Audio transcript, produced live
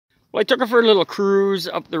Well, I took her for a little cruise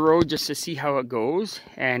up the road just to see how it goes.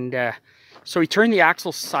 And so we turned the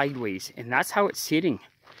axle sideways, and that's how it's sitting.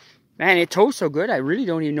 Man, it tows so good, I really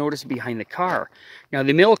don't even notice it behind the car. Now,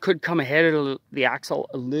 the mill could come ahead of the axle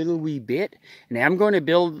a little wee bit, and I'm going to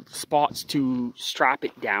build spots to strap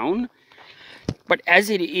it down. But as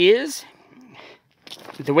it is,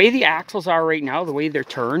 the way the axles are right now, the way they're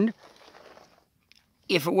turned,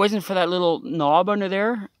 if it wasn't for that little knob under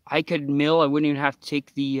there, I could mill. I wouldn't even have to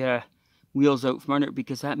take the wheels out from under it,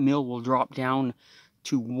 because that mill will drop down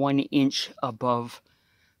to 1 inch above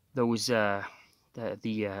those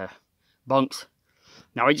the bunks.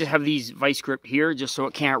 Now I just have these vice grip here just so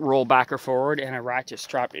it can't roll back or forward, and a ratchet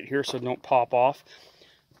strapped it here so it don't pop off.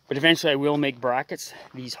 But eventually I will make brackets.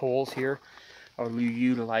 These holes here, I'll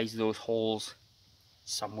utilize those holes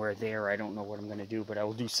somewhere there. I don't know what I'm going to do, but I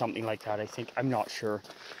will do something like that, I think. I'm not sure.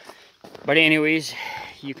 But anyways,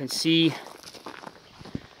 you can see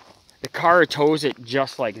the car tows it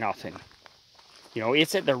just like nothing. You know,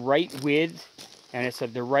 it's at the right width and it's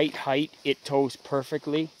at the right height. It tows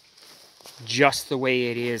perfectly, just the way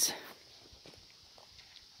it is.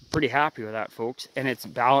 Pretty happy with that, folks. And it's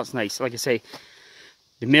balanced nice. Like I say,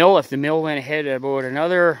 the mill, if the mill went ahead about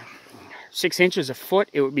another 6 inches a foot,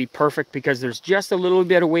 it would be perfect, because there's just a little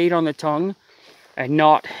bit of weight on the tongue and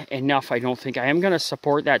not enough, I don't think. I am going to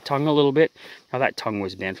support that tongue a little bit. Now that tongue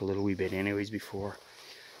was bent a little wee bit anyways before,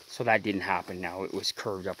 so that didn't happen. Now it was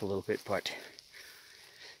curved up a little bit, but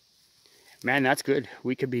man, that's good.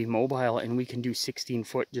 We could be mobile and we can do 16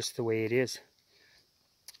 foot just the way it is.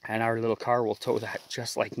 And our little car will tow that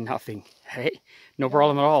just like nothing. Hey, no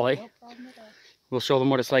problem at all, eh? No problem at all. We'll show them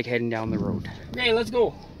what it's like heading down the road. Okay, let's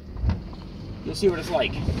go. You'll see what it's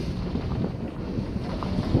like.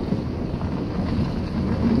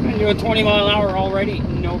 I'm doing 20 mile an hour already,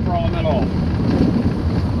 no problem at all.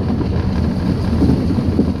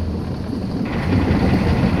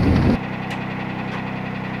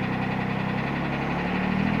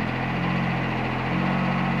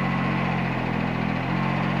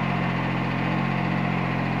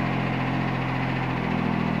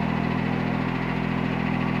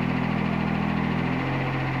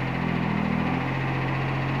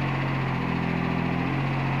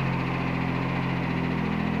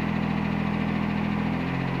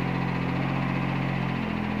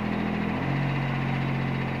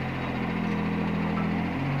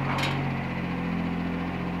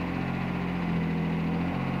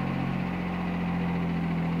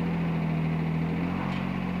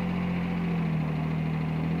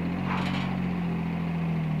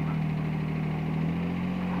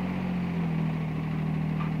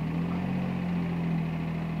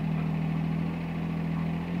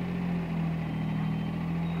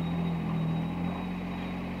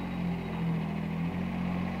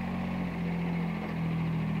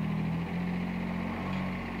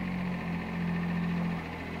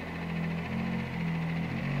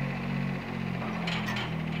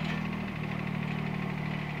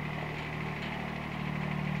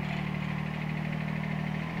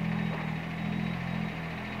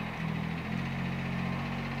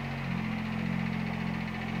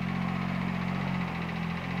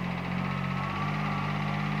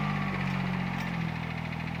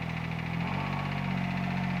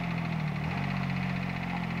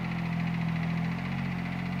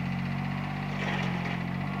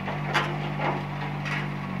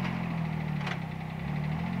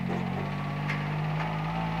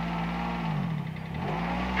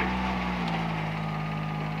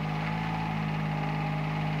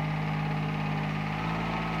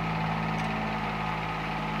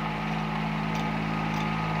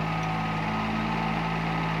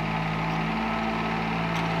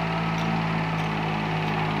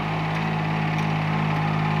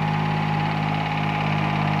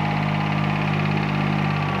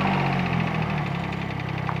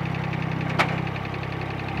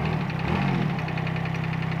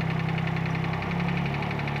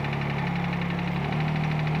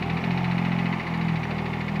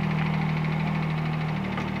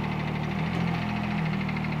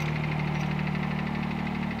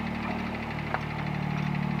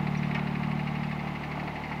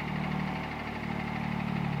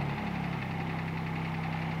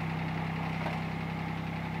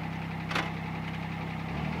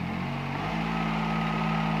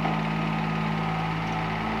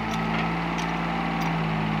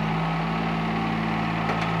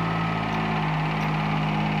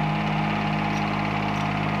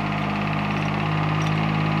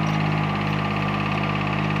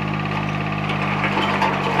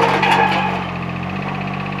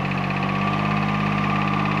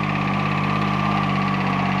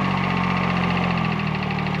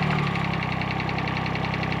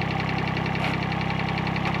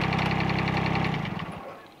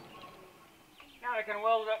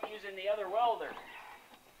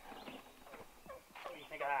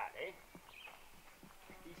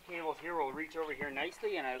 cables here will reach over here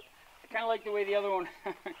nicely, and I kind of like the way the other one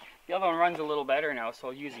the other one runs a little better now, so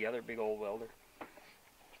I'll use the other big old welder.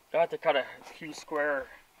 I had to cut a few square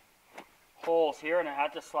holes here, and I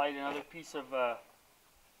had to slide another piece of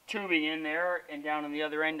tubing in there and down on the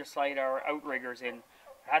other end to slide our outriggers in.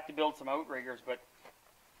 I had to build some outriggers, but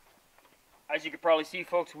as you could probably see,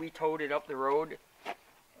 folks, we towed it up the road,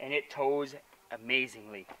 and it tows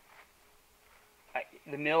amazingly.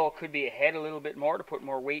 The mill could be ahead a little bit more to put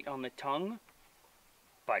more weight on the tongue,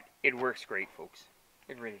 but it works great, folks.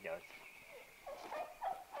 It really does.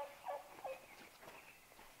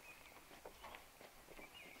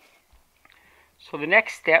 So the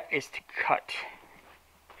next step is to cut,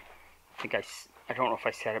 I don't know if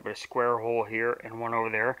I said it, but a square hole here and one over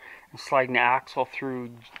there, and slide an axle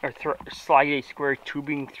through, or slide a square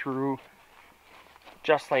tubing through,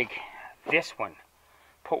 just like this one.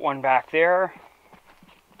 Put one back there,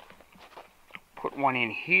 put one in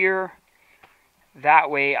here. That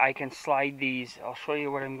way I can slide these. I'll show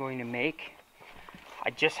you what I'm going to make. I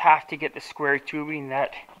just have to get the square tubing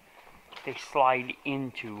that they slide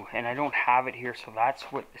into, and I don't have it here, so that's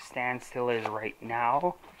what the standstill is right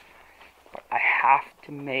now. But I have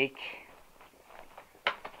to make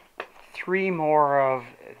 3 more of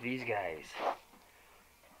these guys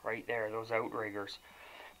right there, those outriggers.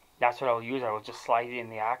 That's what I'll use. I will just slide it in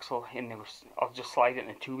the axle, I'll just slide it in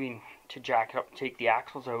the tubing to jack it up and take the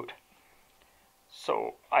axles out.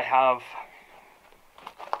 So I have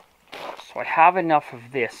enough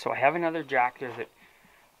of this. So I have another jack there that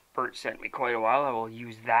Bert sent me quite a while. I will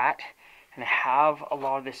use that, and I have a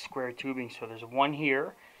lot of this square tubing. So there's one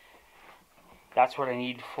here. That's what I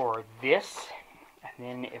need for this. And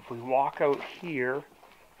then if we walk out here,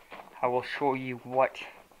 I will show you what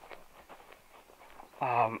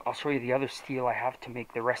I'll show you the other steel I have to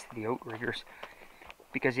make the rest of the outriggers,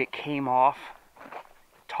 because it came off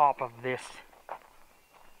top of this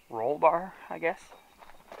roll bar, I guess,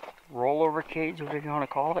 rollover cage, whatever you want to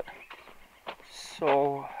call it.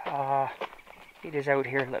 So it is out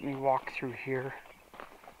here. Let me walk through here.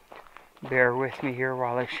 Bear with me here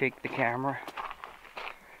while I shake the camera.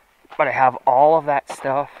 But I have all of that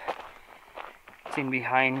stuff. It's in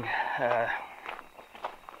behind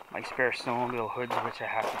my spare snowmobile hoods, which I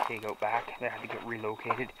have to take out back. They have to get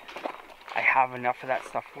relocated. I have enough of that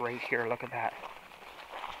stuff right here. Look at that.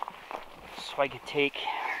 So I could take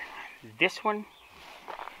this one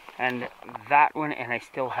and that one, and I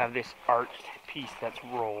still have this arched piece that's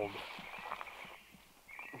rolled.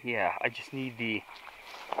 Yeah, I just need the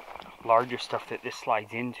larger stuff that this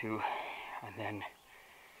slides into,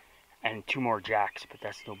 and 2 more jacks, but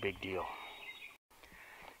that's no big deal.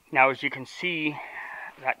 Now, as you can see,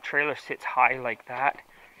 that trailer sits high like that,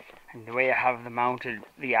 and the way I have them mounted,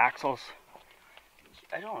 the axles,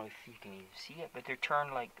 I don't know if you can even see it, but they're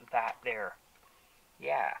turned like that there.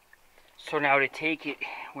 Yeah. So now to take it,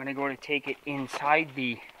 when I go to take it inside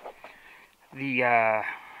the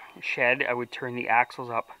shed, I would turn the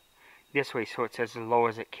axles up this way so it's as low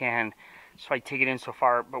as it can. So I take it in so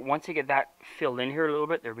far, but once I get that filled in here a little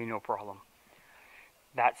bit, there'll be no problem.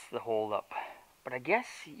 That's the hold up. But I guess,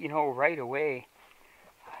 you know, right away,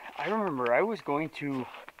 I remember I was going to,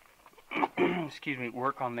 excuse me,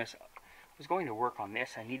 work on this. I was going to work on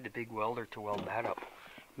this. I need the big welder to weld that up.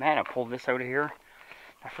 Man, I pulled this out of here.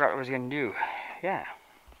 I forgot what I was going to do. Yeah.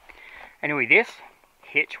 Anyway, this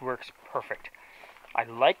hitch works perfect. I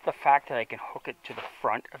like the fact that I can hook it to the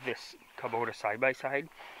front of this Kubota side-by-side.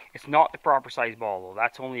 It's not the proper size ball, though.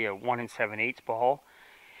 That's only a 1 7/8 ball.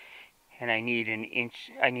 And I need an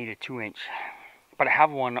inch, I need a 2-inch. But I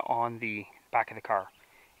have one on the back of the car.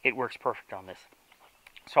 It works perfect on this.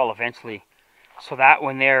 So I'll eventually, so that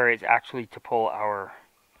one there is actually to pull our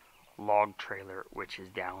log trailer, which is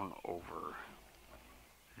down over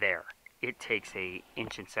there. It takes a 1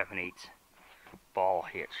 7/8 ball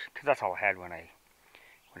hitch, because that's all I had when I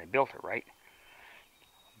built it, right?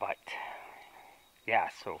 But yeah,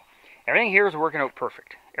 so everything here is working out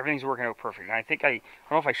perfect. Everything's working out perfect. And I think I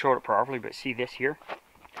don't know if I showed it properly, but see this here?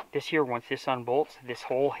 This here, once this unbolts, this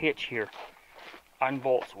whole hitch here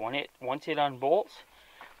unbolts. Once it unbolts,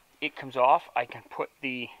 it comes off. I can put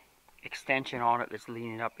the extension on it that's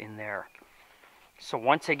leaning up in there. So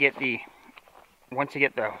once I get the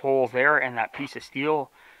holes there and that piece of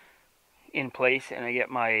steel in place, and I get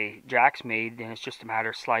my jacks made, then it's just a matter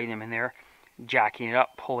of sliding them in there, jacking it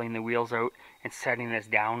up, pulling the wheels out, and setting this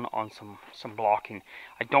down on some blocking.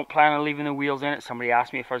 I don't plan on leaving the wheels in it. Somebody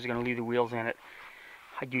asked me if I was going to leave the wheels in it.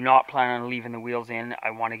 I do not plan on leaving the wheels in.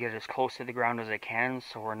 I want to get as close to the ground as I can,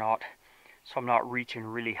 so I'm not reaching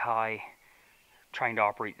really high trying to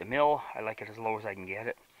operate the mill. I like it as low as I can get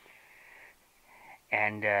it.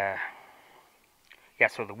 And yeah,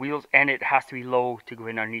 so the wheels, and it has to be low to go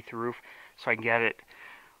in underneath the roof, so I can get it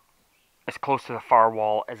as close to the far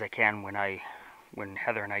wall as I can when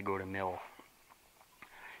Heather and I go to mill.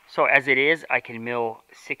 So as it is, I can mill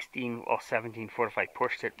 16, well 17 foot if I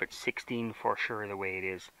pushed it, but 16 for sure the way it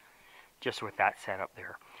is, just with that setup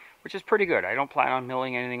there, which is pretty good. I don't plan on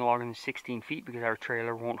milling anything longer than 16 feet because our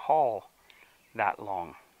trailer won't haul that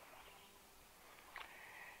long.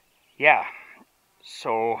 Yeah,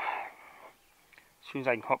 so as soon as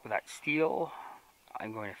I can come up with that steel,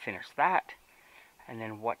 I'm going to finish that. And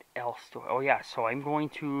then what else do I, oh yeah, so I'm going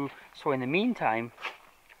to, so in the meantime,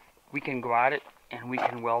 we can go at it and we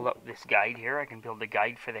can weld up this guide here. I can build a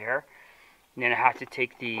guide for there. And then I have to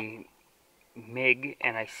take the MIG,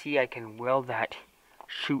 and I see I can weld that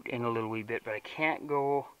chute in a little wee bit, but I can't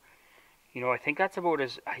go, you know, I think that's about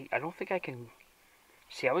as, I don't think I can,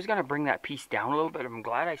 see, I was going to bring that piece down a little bit. I'm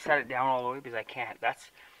glad I set it down all the way because I can't.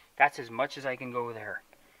 That's as much as I can go there.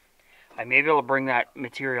 I may be able to bring that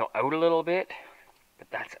material out a little bit, but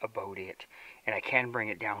that's about it. And I can bring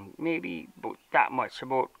it down maybe about that much,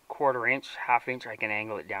 about 1/4 inch, 1/2 inch. I can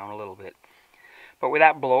angle it down a little bit. But with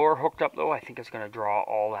that blower hooked up though, I think it's going to draw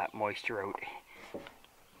all that moisture out.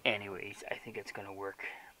 Anyways, I think it's going to work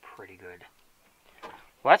pretty good.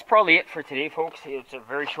 Well, that's probably it for today, folks. It's a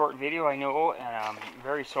very short video, I know, and I'm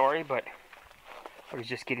very sorry, but I was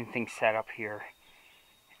just getting things set up here.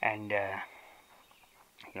 And,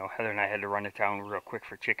 you know, Heather and I had to run to town real quick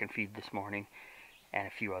for chicken feed this morning and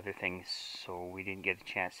a few other things, so we didn't get a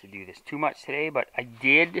chance to do this too much today, but I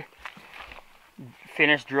did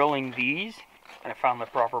finish drilling these, and I found the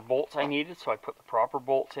proper bolts I needed, so I put the proper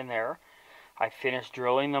bolts in there. I finished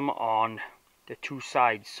drilling them on the 2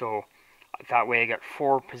 sides, so that way I got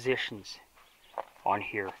 4 positions on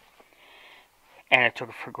here. And it took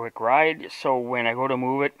a quick ride, so when I go to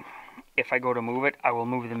move it, if I go to move it, I will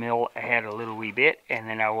move the mill ahead a little wee bit, and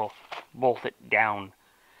then I will bolt it down.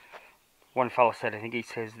 One fellow said, I think he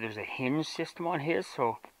says there's a hinge system on his,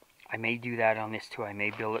 so I may do that on this too. I may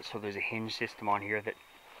build it so there's a hinge system on here that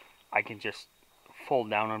I can just fold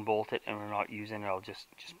down and bolt it, and we're not using it. I'll just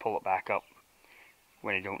pull it back up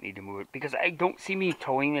when I don't need to move it, because I don't see me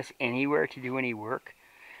towing this anywhere to do any work.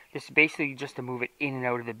 This is basically just to move it in and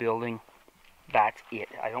out of the building. That's it.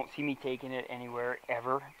 I don't see me taking it anywhere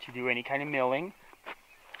ever to do any kind of milling,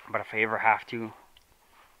 but if I ever have to,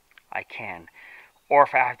 I can. Or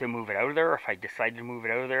if I have to move it out of there, if I decide to move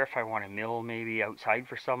it out of there, if I want to mill maybe outside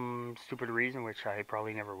for some stupid reason, which I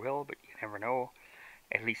probably never will, but you never know,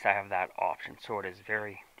 at least I have that option. So it is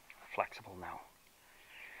very flexible now.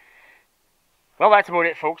 Well, that's about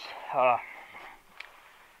it, folks.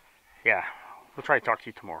 Yeah, we'll try to talk to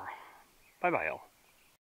you tomorrow. Bye-bye, all.